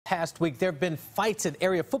past week, there have been fights at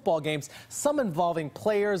area football games, some involving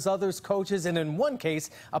players, others coaches, and in one case,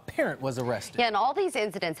 a parent was arrested. Yeah, and all these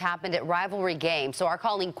incidents happened at rivalry games. So our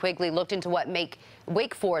Colleen Quigley looked into what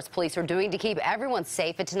Wake Forest police are doing to keep everyone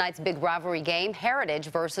safe at tonight's big rivalry game, Heritage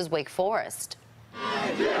versus Wake Forest.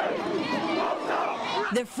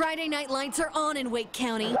 The Friday night lights are on in Wake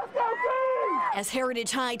County as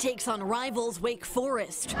Heritage High takes on rivals Wake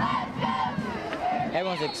Forest.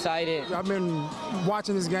 Everyone's excited. I've been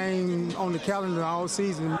watching this game on the calendar all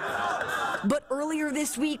season. But earlier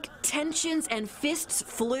this week, tensions and fists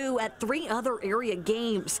flew at 3 other area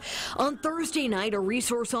games. On Thursday night, a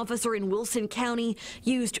resource officer in Wilson County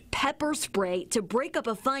used pepper spray to break up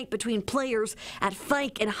a fight between players at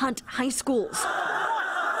Fike and Hunt high schools.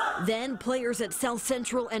 Then players at South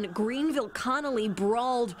Central and Greenville Connolly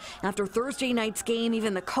brawled. After Thursday night's game,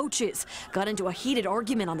 even the coaches got into a heated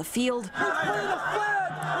argument on the field.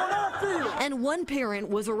 And one parent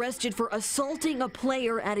was arrested for assaulting a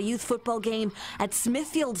player at a youth football game at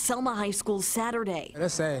Smithfield Selma High School Saturday.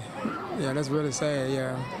 That's sad. Yeah, that's really sad.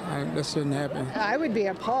 Yeah, that shouldn't happen. I would be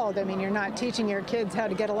appalled. I mean, you're not teaching your kids how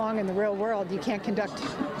to get along in the real world. You can't conduct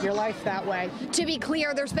your life that way. To be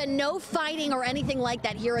clear, there's been no fighting or anything like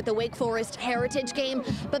that here at the Wake Forest Heritage game.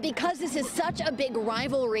 But because this is such a big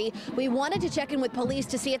rivalry, we wanted to check in with police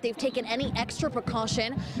to see if they've taken any extra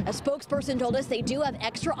precaution. A spokesperson told us they do have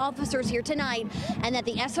extra officers here tonight and that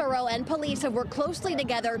the SRO and police have worked closely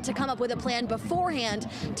together to come up with a plan beforehand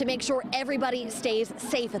to make sure everybody stays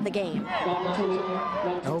safe at the game.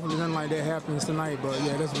 Hopefully nothing like that happens tonight, but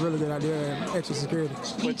yeah, that's a really good idea, extra security.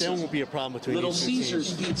 But there won't be a problem between Little these two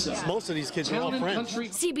Caesars teams. Pizza. Most of these kids are all friends.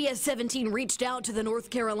 CBS 17 reached out to the North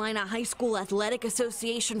Carolina High School Athletic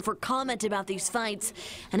Association for comment about these fights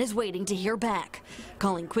and is waiting to hear back.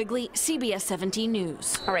 Colleen Quigley, CBS 17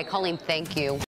 News. All right, Colleen, thank you.